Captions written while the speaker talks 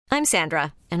I'm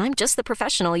Sandra, and I'm just the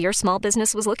professional your small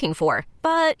business was looking for.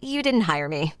 But you didn't hire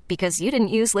me because you didn't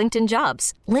use LinkedIn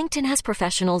Jobs. LinkedIn has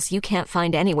professionals you can't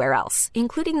find anywhere else,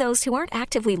 including those who aren't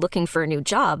actively looking for a new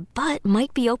job, but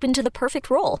might be open to the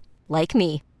perfect role, like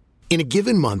me. In a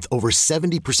given month, over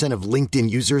 70% of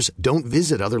LinkedIn users don't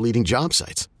visit other leading job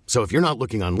sites. So if you're not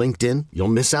looking on LinkedIn, you'll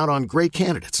miss out on great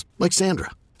candidates like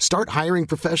Sandra. Start hiring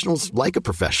professionals like a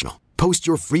professional. Post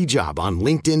your free job on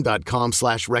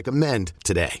linkedin.com/recommend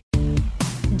today.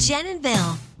 Jen and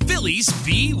Bill. Phillies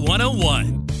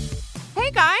B101.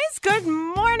 Hey guys, good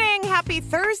morning. Happy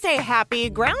Thursday. Happy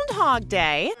Groundhog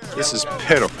Day. This is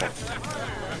pitiful.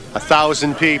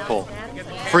 1,000 people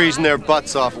freezing their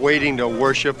butts off waiting to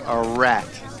worship a rat.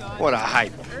 What a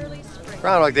hype.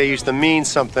 Groundhog Day used to mean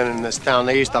something in this town.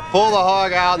 They used to pull the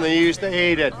hog out and they used to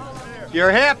eat it.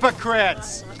 You're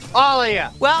hypocrites. All of you.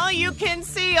 Well, you can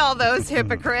see all those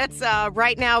hypocrites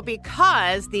right now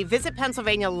because the Visit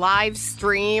Pennsylvania live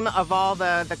stream of all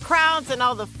the crowds and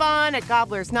all the fun at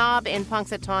Gobbler's Knob in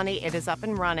Punxsutawney, it is up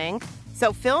and running.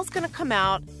 So Phil's going to come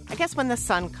out, I guess, when the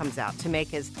sun comes out to make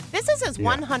his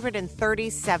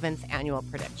 137th annual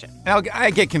prediction.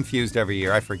 I get confused every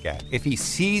year. I forget. If he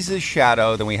sees his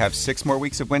shadow, then we have 6 more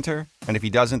weeks of winter. And if he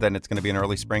doesn't, then it's going to be an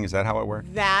early spring. Is that how it works?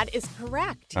 That is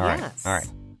correct, yes. All right.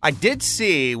 I did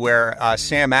see where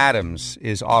Sam Adams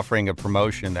is offering a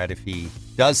promotion that if he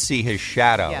does see his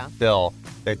shadow, Phil,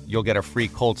 that you'll get a free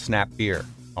Cold Snap beer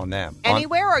on them.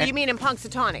 Anywhere, or you mean in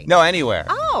Punxsutawney? No, anywhere.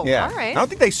 Oh, yeah. All right. I don't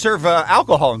think they serve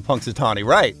alcohol in Punxsutawney,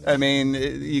 right? I mean,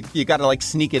 you got to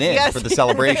sneak it in for the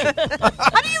celebration.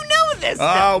 How do you know this?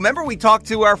 Oh, remember we talked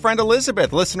to our friend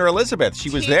Elizabeth, listener Elizabeth. She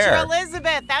was there. Teacher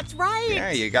Elizabeth, that's right. Yeah,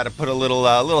 you got to put a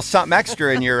little something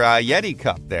extra in your Yeti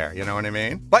cup there. You know what I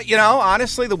mean? But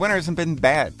honestly, the winter hasn't been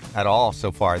bad at all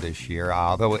so far this year.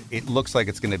 Although it looks like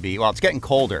it's going to be. Well, it's getting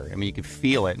colder. I mean, you can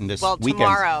feel it in this weekend.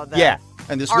 Tomorrow.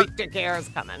 And this Arctic air is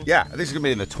coming. Yeah, this is going to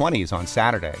be in the 20s on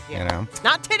Saturday,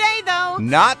 Not today, though.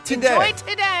 Not today. Enjoy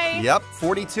today. Yep,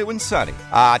 42 and sunny.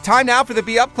 Time now for the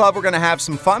Be Up Club. We're going to have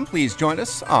some fun. Please join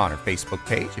us on our Facebook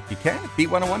page, if you can,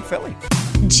 B101 Philly.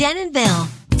 Jen and Bill.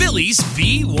 Phillies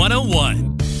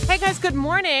B101. Hey guys, good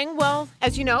morning. Well,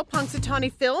 as you know,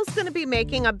 Punxsutawney Phil's going to be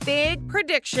making a big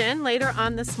prediction later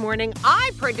on this morning.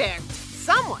 I predict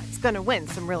someone's going to win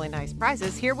some really nice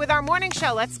prizes here with our morning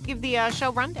show. Let's give the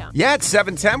show rundown. Yeah, it's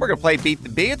 7:10. We're going to play Beat the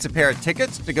Bee. It's a pair of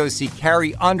tickets to go see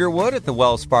Carrie Underwood at the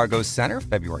Wells Fargo Center,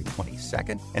 February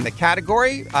 22nd. And the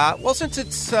category, since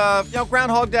it's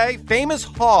Groundhog Day, famous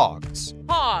hogs.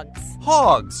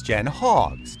 Hogs, Jen,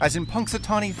 hogs, as in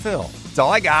Punxsutawney Phil. That's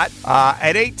all I got.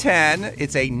 At 8:10,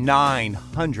 it's a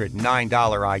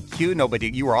 $909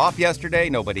 IQ. You were off yesterday.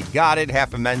 Nobody got it.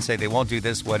 Half of men say they won't do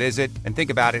this. What is it? And think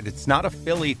about it. It's not a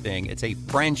Philly thing. It's a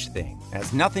French thing. It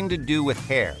has nothing to do with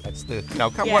hair. That's the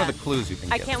one of the clues you can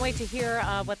get. I can't wait to hear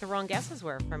what the wrong guesses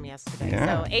were from yesterday.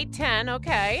 Yeah. So 8:10,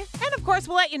 okay. And of course,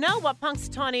 we'll let you know what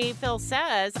Punxsutawney Phil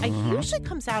says. He usually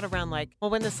comes out around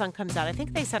when the sun comes out. I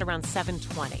think they said around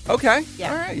 7:20. Okay.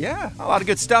 Yeah. All right. Yeah. A lot of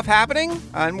good stuff happening.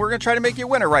 And we're going to try to make you a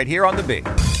winner right here on the Bee.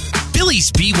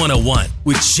 Phillies B101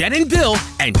 with Jen and Bill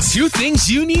and 2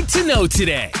 things you need to know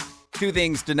today. 2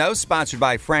 things to know, sponsored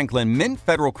by Franklin Mint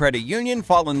Federal Credit Union.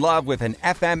 Fall in love with an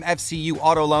FMFCU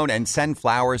auto loan and send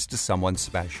flowers to someone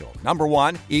special. Number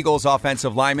 1, Eagles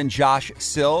offensive lineman Josh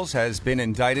Sills has been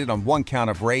indicted on 1 count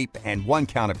of rape and 1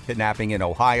 count of kidnapping in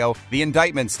Ohio. The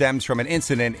indictment stems from an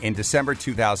incident in December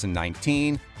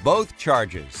 2019. Both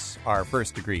charges are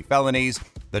first-degree felonies.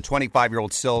 The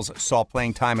 25-year-old Sills saw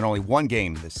playing time in only 1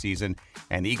 game this season,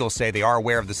 and the Eagles say they are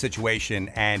aware of the situation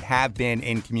and have been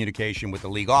in communication with the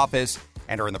league office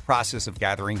and are in the process of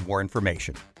gathering more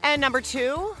information. And number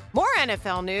 2, more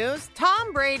NFL news.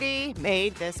 Tom Brady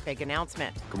made this big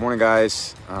announcement. Good morning,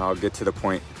 guys. I'll get to the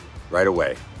point right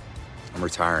away. I'm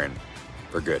retiring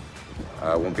for good.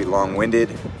 Won't be long-winded.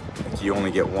 You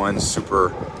only get one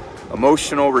super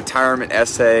emotional retirement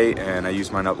essay, and I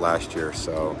used mine up last year,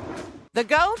 so... The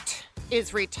GOAT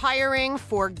is retiring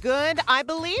for good. I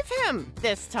believe him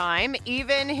this time.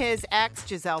 Even his ex,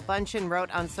 Gisele Bündchen,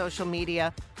 wrote on social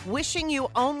media, wishing you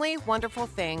only wonderful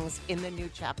things in the new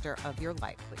chapter of your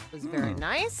life, which was very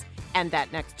nice. And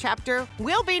that next chapter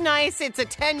will be nice. It's a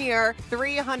 10-year,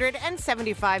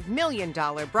 $375 million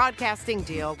broadcasting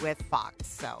deal with Fox.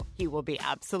 So he will be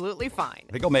absolutely fine.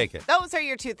 I think he'll make it. Those are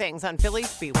your 2 things on Phillies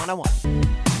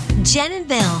B101. Jen and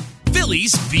Bill.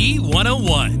 Phillies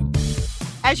B101.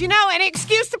 As you know, any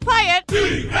excuse to play it.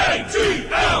 D-A-T-L-E-S,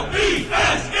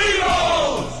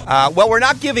 Eagles! Well, we're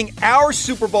not giving our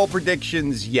Super Bowl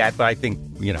predictions yet, but I think,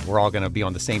 we're all going to be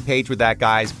on the same page with that,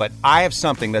 guys. But I have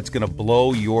something that's going to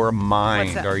blow your mind.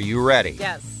 What's that? Are you ready?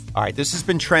 Yes. All right, this has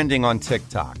been trending on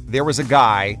TikTok. There was a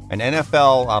guy, an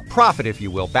NFL prophet, if you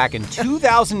will, back in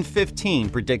 2015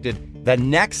 predicted the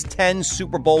next 10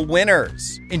 Super Bowl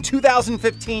winners. In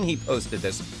 2015, he posted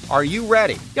this. Are you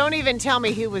ready? Don't even tell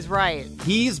me he was right.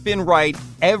 He's been right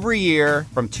every year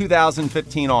from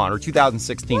 2015 on, or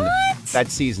 2016. What? That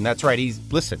season. That's right.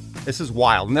 Listen, this is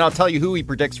wild. And then I'll tell you who he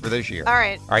predicts for this year. All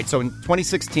right. All right, so in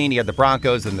 2016, he had the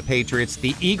Broncos and the Patriots.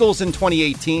 The Eagles in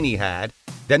 2018 he had.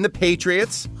 Then the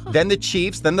Patriots, then the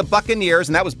Chiefs, then the Buccaneers,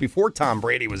 and that was before Tom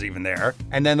Brady was even there.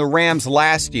 And then the Rams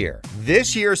last year.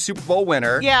 This year's Super Bowl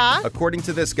winner, according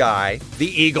to this guy, the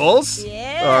Eagles.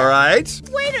 Yeah. All right.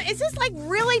 Wait, is this like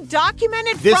really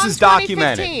documented This from is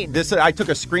 2015? documented. I took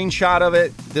a screenshot of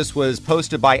it. This was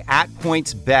posted by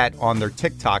 @PointsBet on their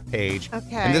TikTok page.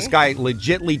 Okay. And this guy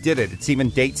legitly did it. It's even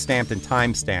date stamped and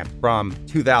time stamped from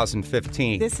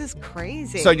 2015. This is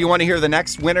crazy. So do you want to hear the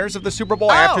next winners of the Super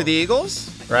Bowl after the Eagles?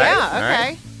 Right? Yeah, All okay.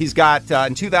 right. He's got,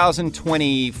 in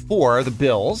 2024, the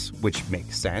Bills, which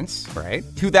makes sense, right?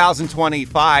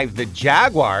 2025, the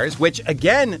Jaguars, which,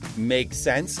 again, makes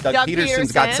sense. Doug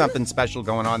Peterson's got something special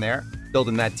going on there,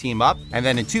 building that team up. And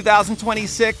then in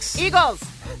 2026... Eagles.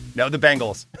 No, the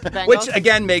Bengals. Bengals? Which,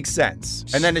 again, makes sense.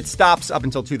 And then it stops up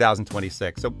until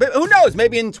 2026. So but who knows?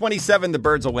 Maybe in 27, the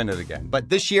Birds will win it again. But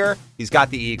this year, he's got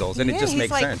the Eagles, and it just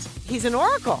makes sense. He's an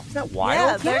oracle. Isn't that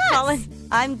wild? Yeah, they're calling.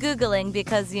 I'm Googling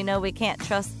because, we can't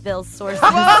trust Bill's sources.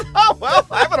 Oh, well,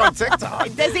 I have it on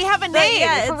TikTok. Does he have a name?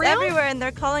 Yeah, For it's real? everywhere, and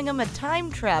they're calling him a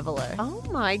time traveler. Oh,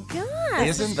 my God.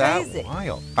 Isn't that crazy.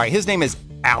 wild? All right, his name is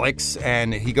Alex,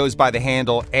 and he goes by the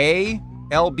handle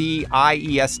ALBIESTHOF.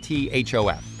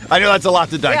 I know that's a lot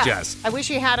to digest. Yeah. I wish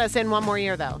he had us in one more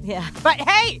year, though. Yeah. But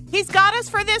hey, he's got us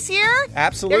for this year.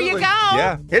 Absolutely. There you go.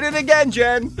 Yeah. Hit it again,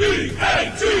 Jen. B-A-T-L-E-S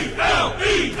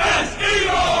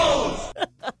Eagles!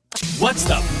 What's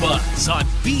the buzz on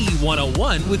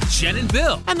B101 with Jen and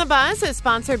Bill? And the buzz is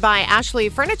sponsored by Ashley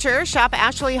Furniture. Shop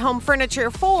Ashley Home Furniture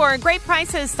for great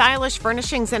prices, stylish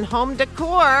furnishings, and home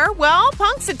decor. Well,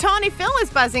 Punxsutawney Phil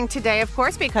is buzzing today, of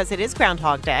course, because it is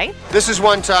Groundhog Day. This is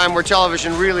one time where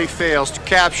television really fails to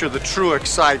capture the true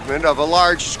excitement of a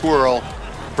large squirrel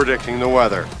predicting the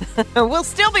weather. We'll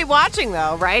still be watching,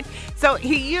 though, right? So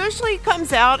he usually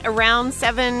comes out around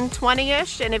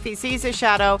 7:20-ish, and if he sees a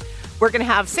shadow, we're going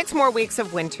to have 6 more weeks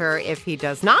of winter. If he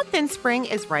does not, then spring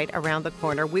is right around the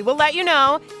corner. We will let you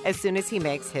know as soon as he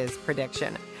makes his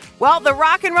prediction. Well, the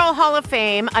Rock and Roll Hall of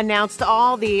Fame announced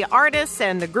all the artists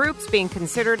and the groups being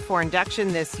considered for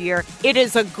induction this year. It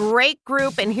is a great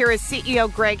group, and here is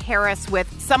CEO Greg Harris with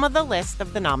some of the list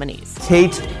of the nominees.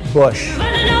 Kate Bush,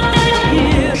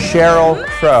 Sheryl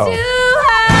Crow,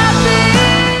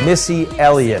 Missy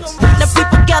Elliott,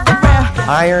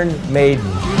 Iron Maiden,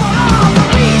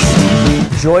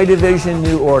 Joy Division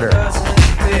New Order,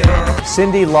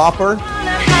 Cyndi Lauper,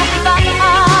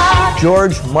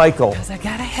 George Michael,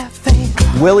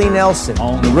 Willie Nelson.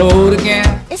 On the road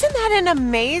again. Isn't that an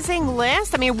amazing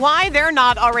list? I mean, why they're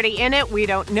not already in it, we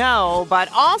don't know. But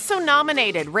also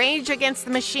nominated, Rage Against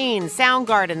the Machine,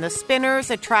 Soundgarden, The Spinners,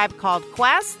 A Tribe Called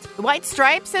Quest, The White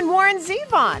Stripes, and Warren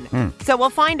Zevon. So we'll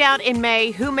find out in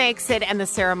May who makes it, and the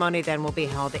ceremony then will be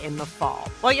held in the fall.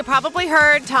 Well, you probably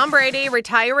heard Tom Brady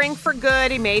retiring for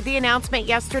good. He made the announcement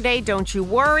yesterday. Don't you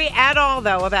worry at all,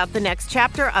 though, about the next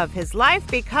chapter of his life,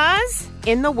 because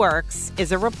in the works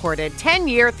is a reported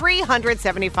 10-year,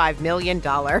 $375 million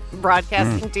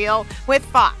broadcasting deal with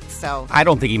Fox. So I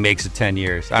don't think he makes it 10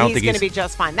 years. I don't think he's going to be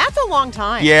just fine. That's a long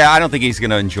time. Yeah, I don't think he's going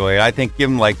to enjoy it. I think give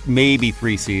him like maybe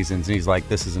 3 seasons, and he's like,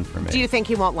 this isn't for me. Do you think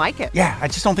he won't like it? Yeah, I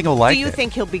just don't think he'll like it. Do you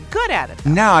think he'll be good at it,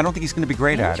 though? No, I don't think he's going to be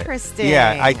great at it. Interesting.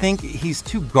 Yeah, I think he's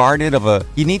too guarded of a...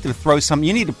 You need to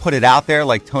you need to put it out there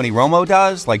like Tony Romo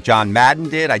does, like John Madden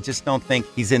did. I just don't think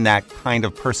he's in that kind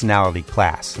of personality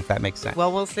class, if that makes sense.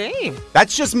 Well, we'll see.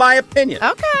 That's just my opinion.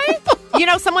 Okay. You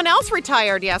know, someone else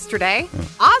retired yesterday.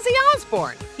 Ozzy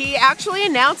Osbourne. He actually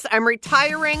announced, I'm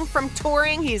retiring from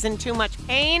touring. He's in too much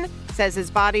pain. Says his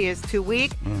body is too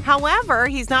weak. However,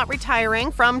 he's not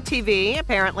retiring from TV,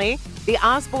 apparently. The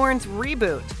Osbournes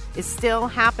reboot is still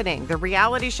happening. The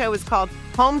reality show is called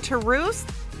Home to Roost,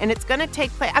 and it's going to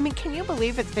take place. I mean, can you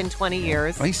believe it's been 20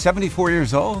 years? Well, he's 74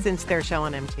 years old. Since their show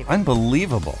on MTV.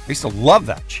 Unbelievable. I used to love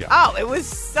that show. Oh, it was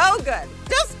so good.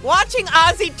 Just watching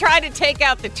Ozzy try to take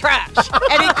out the trash,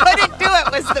 and he couldn't do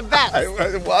it was the best.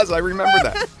 It was. I remember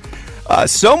that.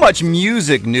 So much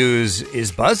music news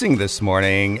is buzzing this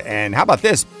morning. And how about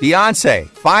this? Beyonce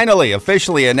finally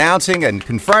officially announcing and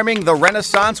confirming the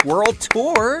Renaissance World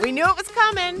Tour. We knew it was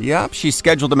coming. Yep, she's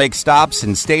scheduled to make stops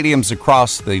in stadiums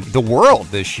across the world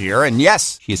this year. And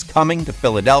yes, she's coming to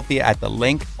Philadelphia at the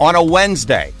Link on a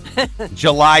Wednesday,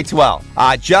 July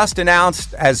 12th. Just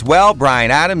announced as well,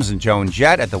 Bryan Adams and Joan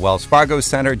Jett at the Wells Fargo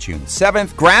Center June 7th.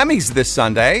 Grammys this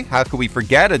Sunday. How could we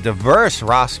forget a diverse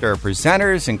roster of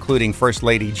presenters, including First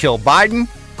Lady Jill Biden,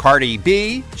 Cardi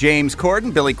B, James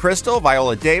Corden, Billy Crystal,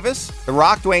 Viola Davis, The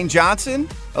Rock, Dwayne Johnson,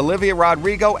 Olivia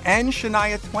Rodrigo, and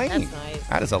Shania Twain. That's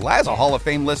nice. That's a Hall of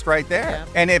Fame list right there. Yeah.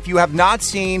 And if you have not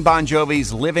seen Bon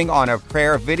Jovi's Living on a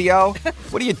Prayer video,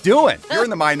 what are you doing? You're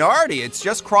in the minority. It's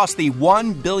just crossed the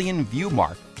 1 billion view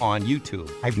mark on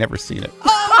YouTube. I've never seen it.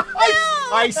 Oh,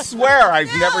 no! I swear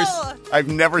I've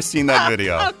never seen that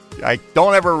video. I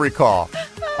don't ever recall.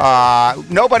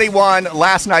 Nobody won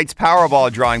last night's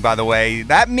Powerball drawing, by the way.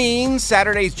 That means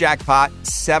Saturday's jackpot,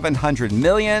 $700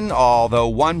 million, although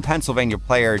one Pennsylvania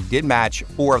player did match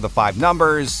 4 of the 5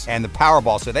 numbers, and the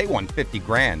Powerball, so they won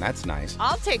 $50,000. That's nice.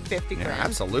 I'll take $50,000. Yeah,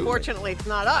 absolutely. Fortunately, it's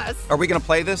not us. Are we going to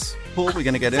play this pool? Are we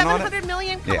going to get in on it? $700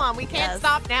 million? Come on, we can't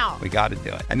stop now. We got to do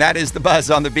it. And that is the Buzz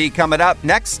on the Bee coming up.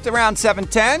 Next, around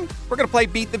 7:10, we're going to play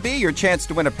Beat the Bee, your chance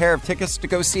to win a pair of tickets to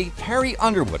go see Carrie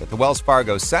Underwood at the Wells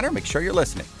Fargo Center. Make sure you're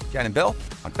listening. Jen and Bill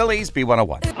on Phillies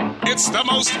B101. It's the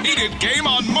most heated game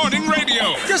on morning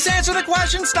radio. Just answer the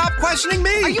question. Stop questioning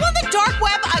me. Are you on the dark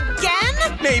web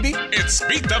again? Maybe. It's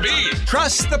Beat the Bee.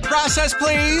 Trust the process,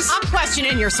 please. I'm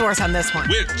questioning your source on this one.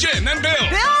 With Jen and Bill.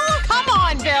 Bill, come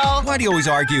on, Bill. Why do you always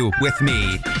argue with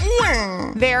me?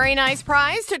 Very nice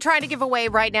prize to try to give away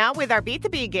right now with our Beat the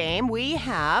Bee game. We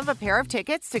have a pair of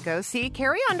tickets to go see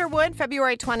Carrie Underwood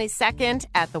February 22nd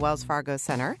at the Wells Fargo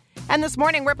Center. And this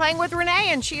morning we're playing with Renee,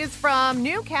 and she is from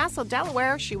Newcastle,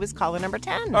 Delaware. She was caller number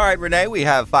 10. All right, Renee, we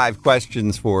have 5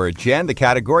 questions for Jen. The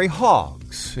category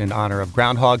hogs, in honor of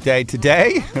Groundhog Day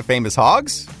today. Famous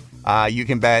hogs. You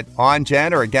can bet on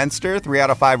Jen or against her. 3 out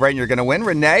of 5 right, and you're going to win.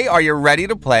 Renee, are you ready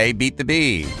to play Beat the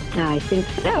Bee? I think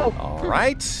so. All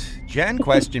right. Jen,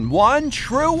 question 1.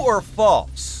 True or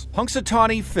false?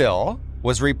 Punxsutawney Phil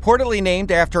was reportedly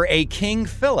named after a King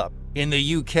Philip in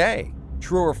the UK.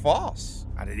 True or false?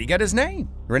 How did he get his name?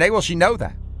 Renee, will she know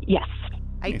that? Yes.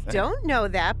 I don't know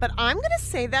that, but I'm going to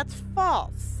say that's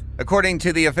false. According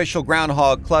to the official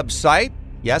Groundhog Club site,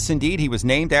 yes, indeed, he was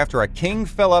named after a King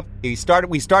Philip. We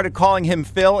started calling him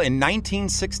Phil in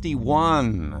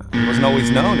 1961. He wasn't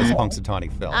always known as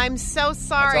Punxsutawney Phil. I'm so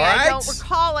sorry. That's all right. I don't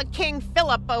recall a King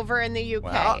Philip over in the UK.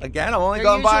 Well, again, I'm only They're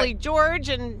going by... usually George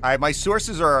and... My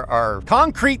sources are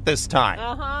concrete this time.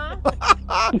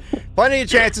 Uh-huh. Plenty of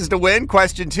chances to win.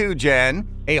 Question 2, Jen.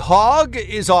 A hog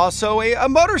is also a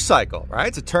motorcycle, right?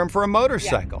 It's a term for a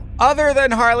motorcycle. Yeah. Other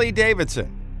than Harley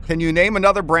Davidson, can you name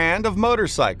another brand of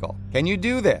motorcycle? Can you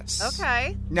do this?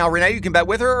 Okay. Now, Renee, you can bet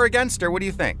with her or against her. What do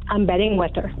you think? I'm betting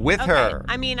with her. With her.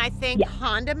 I mean, I think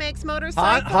Honda makes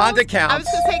motorcycles. Honda counts. I was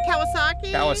going to say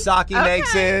Kawasaki. Kawasaki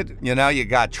makes it. You know, you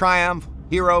got Triumph,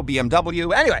 Hero,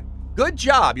 BMW. Anyway, good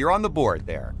job. You're on the board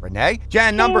there, Renee.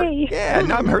 Jen,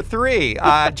 number 3.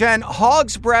 Jen,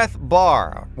 Hog's Breath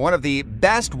Bar, one of the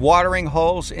best watering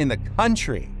holes in the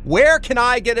country. Where can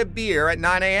I get a beer at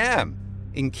 9 a.m.?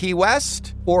 In Key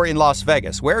West or in Las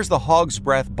Vegas? Where's the Hog's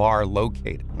Breath Bar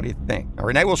located? What do you think? Now,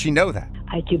 Renee, will she know that?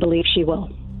 I do believe she will.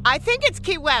 I think it's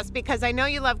Key West because I know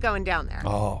you love going down there.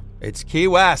 Oh, it's Key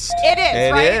West. It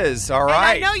is, right? It is, all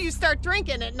right. And I know you start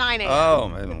drinking at 9 a.m.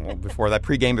 Oh, before that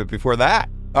pregame, but before that.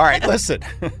 All right, listen.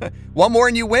 One more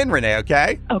and you win, Renee,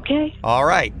 okay? Okay. All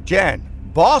right, Jen.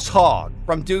 Boss Hogg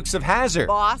from Dukes of Hazzard.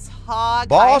 Boss Hogg.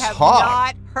 Boss I have Hogg.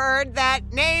 not heard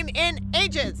that name in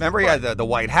ages. Remember he had the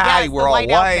white hat, yes, he wore all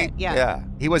white. Outfit, yeah.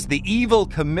 He was the evil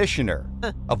commissioner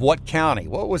of what county?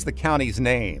 What was the county's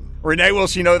name? Renee, will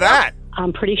she know that?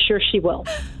 I'm pretty sure she will.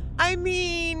 I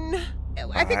mean,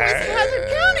 I think it was Hazard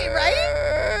County,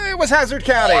 right? It was Hazard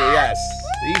County, yes.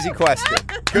 Easy question.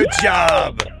 Good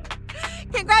job.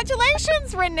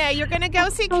 Congratulations, Renee. You're going to go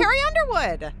see Carrie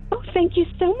Underwood. Oh, thank you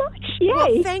so much. Yay.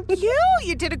 Well, thank you.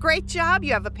 You did a great job.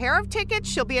 You have a pair of tickets.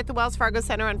 She'll be at the Wells Fargo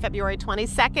Center on February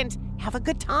 22nd. Have a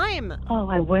good time. Oh,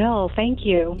 I will. Thank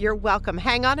you. You're welcome.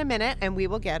 Hang on a minute, and we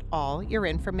will get all your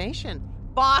information.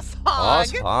 Boss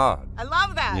Hogg. Boss Hogg. I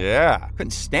love that. Yeah.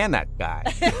 Couldn't stand that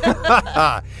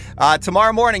guy.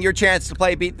 Tomorrow morning, your chance to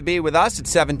play Beat the Bee with us at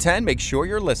 7:10. Make sure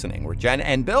you're listening. We're Jen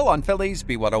and Bill on Phillies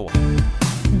B101.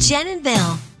 Jen and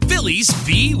Bill. Phillies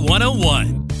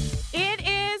B101. It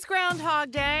is Groundhog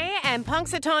Groundhog Day, and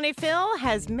Punxsutawney Phil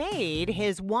has made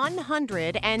his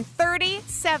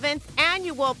 137th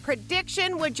annual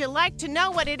prediction. Would you like to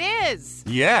know what it is?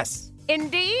 Yes.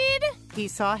 Indeed. He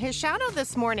saw his shadow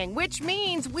this morning, which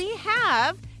means we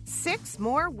have 6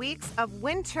 more weeks of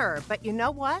winter. But you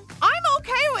know what? I'm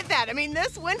okay with that. I mean,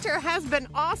 this winter has been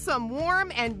awesome,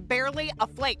 warm, and barely a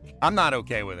flake. I'm not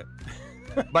okay with it.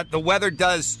 But the weather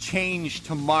does change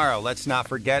tomorrow. Let's not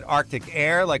forget Arctic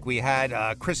air like we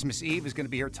had Christmas Eve is going to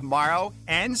be here tomorrow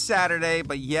and Saturday.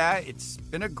 But yeah, it's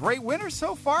been a great winter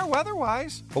so far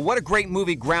weather-wise. But what a great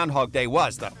movie Groundhog Day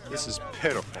was, though. This is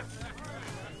pitiful.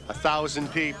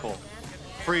 1,000 people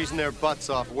freezing their butts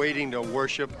off waiting to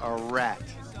worship a rat.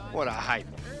 What a hype.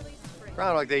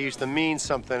 Groundhog Day used to mean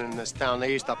something in this town.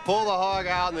 They used to pull the hog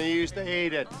out and they used to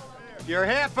eat it. You're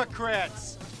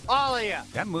hypocrites. All of you.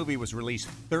 That movie was released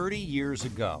 30 years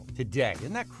ago today.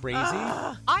 Isn't that crazy?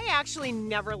 I actually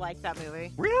never liked that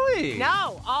movie. Really?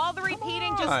 No, all the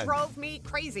repeating just drove me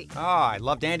crazy. Oh, I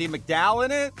loved Andie MacDowell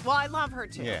in it. Well, I love her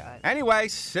too. Yeah. But... Anyway,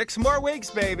 6 more weeks,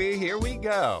 baby. Here we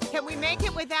go. Can we make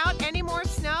it without any more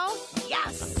snow?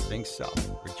 Yes. I think so.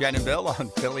 For Jen and Bill on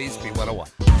Phillies B101.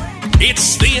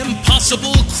 It's the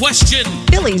impossible question.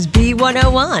 Phillies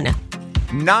B101.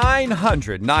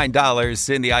 $909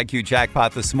 in the IQ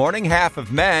jackpot this morning. Half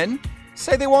of men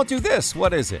say they won't do this.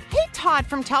 What is it? Hey, Todd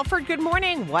from Telford, good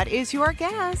morning. What is your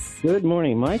guess? Good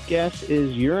morning. My guess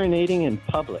is urinating in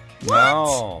public.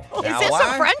 No. Is this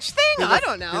a French thing? I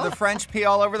don't know. Do the French pee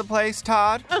all over the place,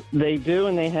 Todd? They do,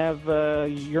 and they have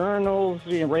urinals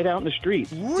right out in the street.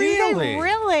 Really?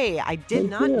 Really? I did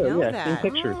not know that. In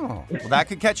pictures. Oh. Well, that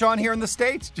could catch on here in the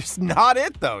States. Just not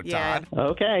it, though, Todd.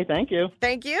 Okay, thank you.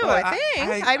 Thank you, Well, I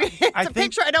think. I mean, it's a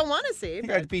picture I don't want to see. I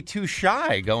think I'd be too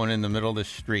shy going in the middle of the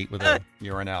street with a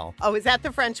urinal. Oh, is that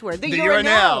the French word? The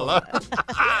urinal.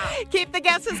 Keep the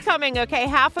guesses coming, okay?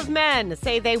 Half of men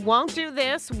say they won't do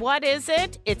this. What is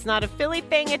it? It's not a Philly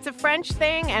thing. It's a French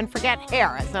thing. And forget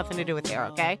hair. It has nothing to do with hair,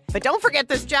 okay? But don't forget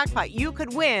this jackpot. You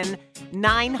could win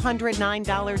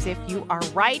 $909 if you are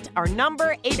right. Our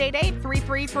number,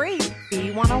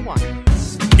 888-333-B101.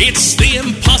 It's the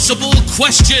impossible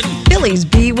question. Phillies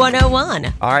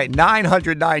B101. All right,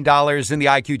 $909 in the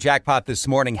IQ jackpot this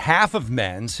morning. Half of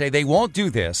men say they won't do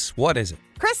this. What is it?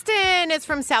 Kristen is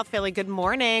from South Philly. Good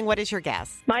morning. What is your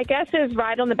guess? My guess is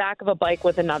ride on the back of a bike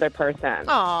with another person.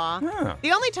 Aw. Yeah.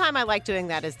 The only time I like doing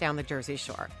that is down the Jersey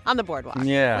Shore on the boardwalk.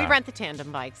 Yeah. We rent the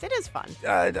tandem bikes. It is fun.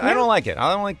 I don't like it.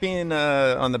 I don't like being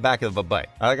on the back of a bike.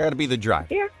 I got to be the driver.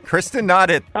 Yeah. Kristen, not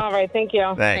it. All right, thank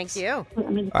you. Thanks. Thank you.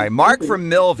 All right, Mark from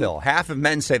Millville. Half of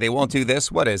men say they won't do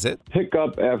this. What is it? Pick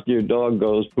up after your dog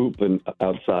goes pooping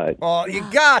outside. Well, you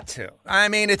got to. I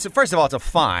mean, first of all, it's a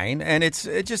fine, and it's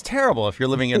just terrible if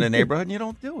you're living in a neighborhood and you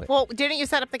don't do it. Well, didn't you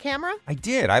set up the camera? I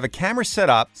did. I have a camera set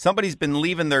up. Somebody's been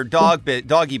leaving their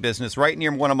doggy business right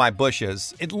near one of my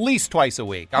bushes at least twice a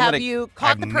week. Have you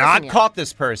caught the person I've not yet? caught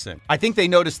this person. I think they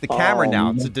noticed the camera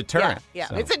now. It's a deterrent. Yeah,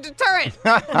 So. it's a deterrent.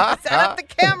 Set up the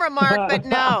camera, Mark, but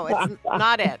no, it's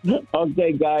not it.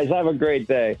 Okay, guys, have a great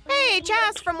day. Hey,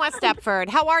 Jess from West Stepford.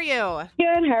 How are you?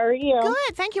 Good, how are you?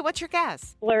 Good, thank you. What's your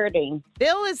guess? Flirting.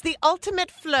 Bill is the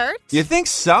ultimate flirt. You think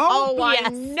so? Oh, Yes. I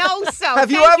know so. Have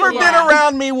you Thank ever been Laura.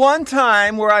 around me one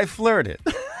time where I flirted?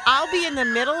 I'll be in the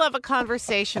middle of a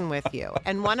conversation with you,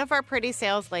 and one of our pretty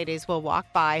sales ladies will walk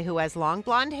by who has long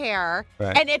blonde hair,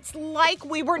 Right. and it's like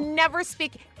we were never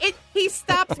speaking. He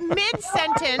stops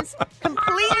mid-sentence,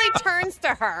 completely turns to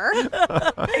her.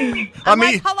 I'm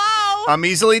like, hello? I'm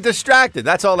easily distracted.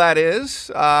 That's all that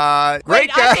is. Great Wait,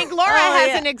 guy. I think Laura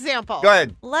has an example. Go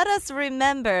ahead. Let us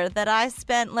remember that I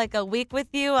spent like a week with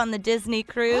you on the Disney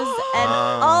cruise, and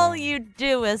all you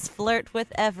do is flirt with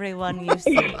everyone you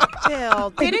see. Bill,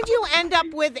 didn't you end up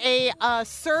with a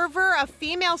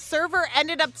female server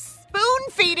ended up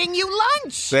spoon-feeding you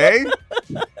lunch? See?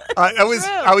 I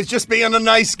was just being a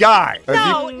nice guy.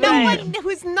 No one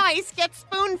who's nice gets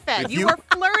spoon-fed. If You you- were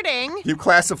flirting. You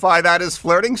classify that as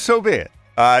flirting, so be it.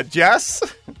 Jess,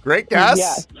 great guess.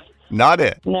 Yes. Not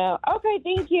it. No. Okay,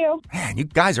 thank you. Man, you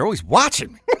guys are always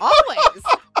watching me. Always.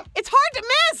 It's hard to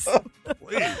miss.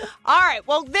 All right.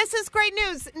 Well, this is great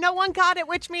news. No one got it,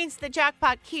 which means the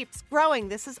jackpot keeps growing.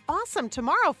 This is awesome.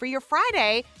 Tomorrow for your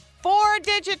Friday,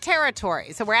 4-digit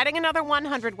territory. So we're adding another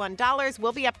 $101.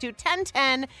 We'll be up to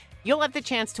 $1010. You'll have the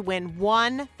chance to win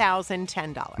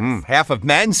 $1,010. Half of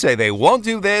men say they won't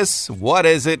do this. What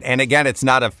is it? And again, it's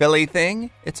not a Philly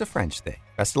thing. It's a French thing.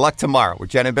 Best of luck tomorrow. We're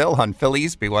Jen and Bill on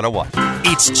Phillies B101.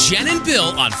 It's Jen and Bill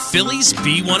on Phillies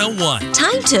B101.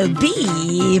 Time to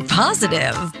be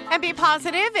positive. And be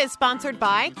Positive is sponsored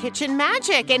by Kitchen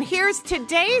Magic. And here's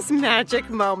today's magic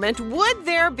moment. Would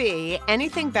there be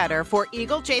anything better for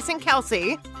Eagle Jason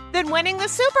Kelsey than winning the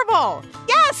Super Bowl?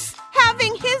 Yes,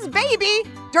 having his baby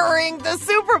during the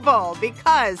Super Bowl,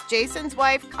 because Jason's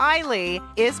wife, Kylie,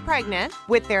 is pregnant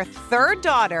with their third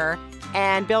daughter.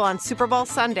 And Bill, on Super Bowl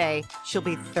Sunday, she'll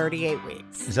be 38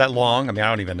 weeks. Is that long? I mean, I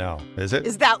don't even know. Is it?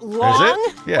 Is that long?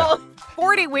 Is it? Yeah. Well,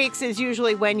 40 weeks is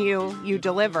usually when you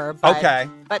deliver. But, okay.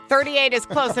 But 38 is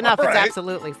close enough. All It's right.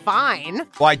 absolutely fine.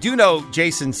 Well, I do know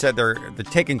Jason said they're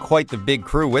taking quite the big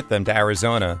crew with them to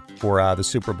Arizona for the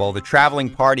Super Bowl. The traveling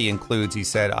party includes, he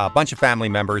said, a bunch of family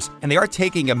members, and they are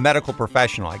taking a medical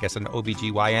professional, I guess an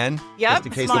OBGYN, Yep, just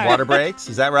in case smart. the water breaks.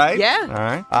 Is that right? Yeah. All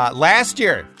right. Last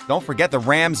year, don't forget the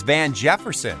Rams' Van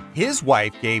Jefferson. His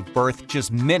wife gave birth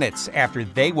just minutes after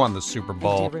they won the Super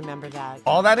Bowl. I do remember that.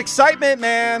 All that excitement,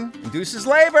 man, induces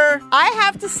labor. I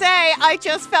have to say, I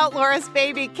just felt Laura's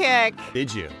baby kick.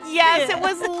 Did you? Yes, it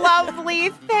was lovely.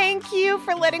 Thank you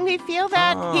for letting me feel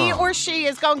that. Oh. He or she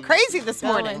is going crazy this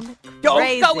morning. Crazy.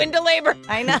 Don't go into labor.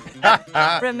 I know.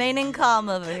 Remaining calm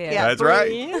over here. Yeah, That's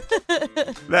right.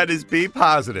 That is Be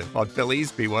Positive on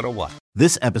Philly's B101.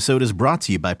 This episode is brought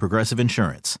to you by Progressive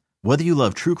Insurance. Whether you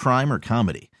love true crime or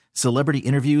comedy, celebrity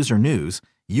interviews or news,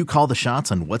 you call the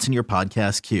shots on what's in your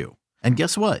podcast queue. And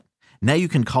guess what? Now you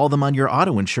can call them on your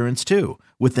auto insurance too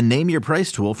with the Name Your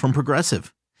Price tool from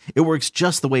Progressive. It works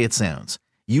just the way it sounds.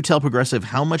 You tell Progressive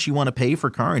how much you want to pay for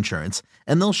car insurance,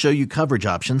 and they'll show you coverage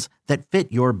options that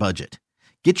fit your budget.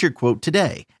 Get your quote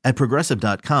today at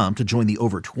Progressive.com to join the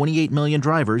over 28 million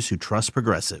drivers who trust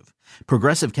Progressive.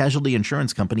 Progressive Casualty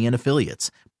Insurance Company and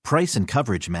Affiliates. Price and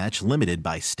coverage match limited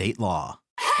by state law.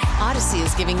 Odyssey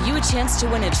is giving you a chance to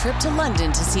win a trip to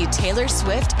London to see Taylor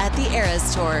Swift at the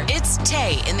Eras Tour. It's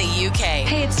Tay in the UK.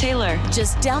 Hey, it's Taylor.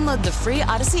 Just download the free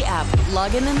Odyssey app,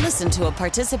 log in and listen to a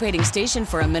participating station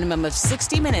for a minimum of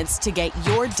 60 minutes to get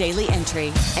your daily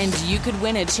entry. And you could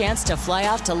win a chance to fly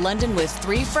off to London with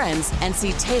 3 friends and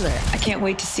see Taylor. I can't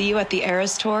wait to see you at the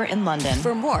Eras Tour in London.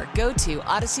 For more, go to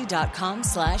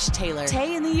odyssey.com/Taylor.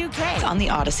 Tay in the UK. On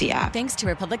the Odyssey app. Thanks to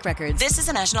Republic Records. This is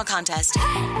a national contest.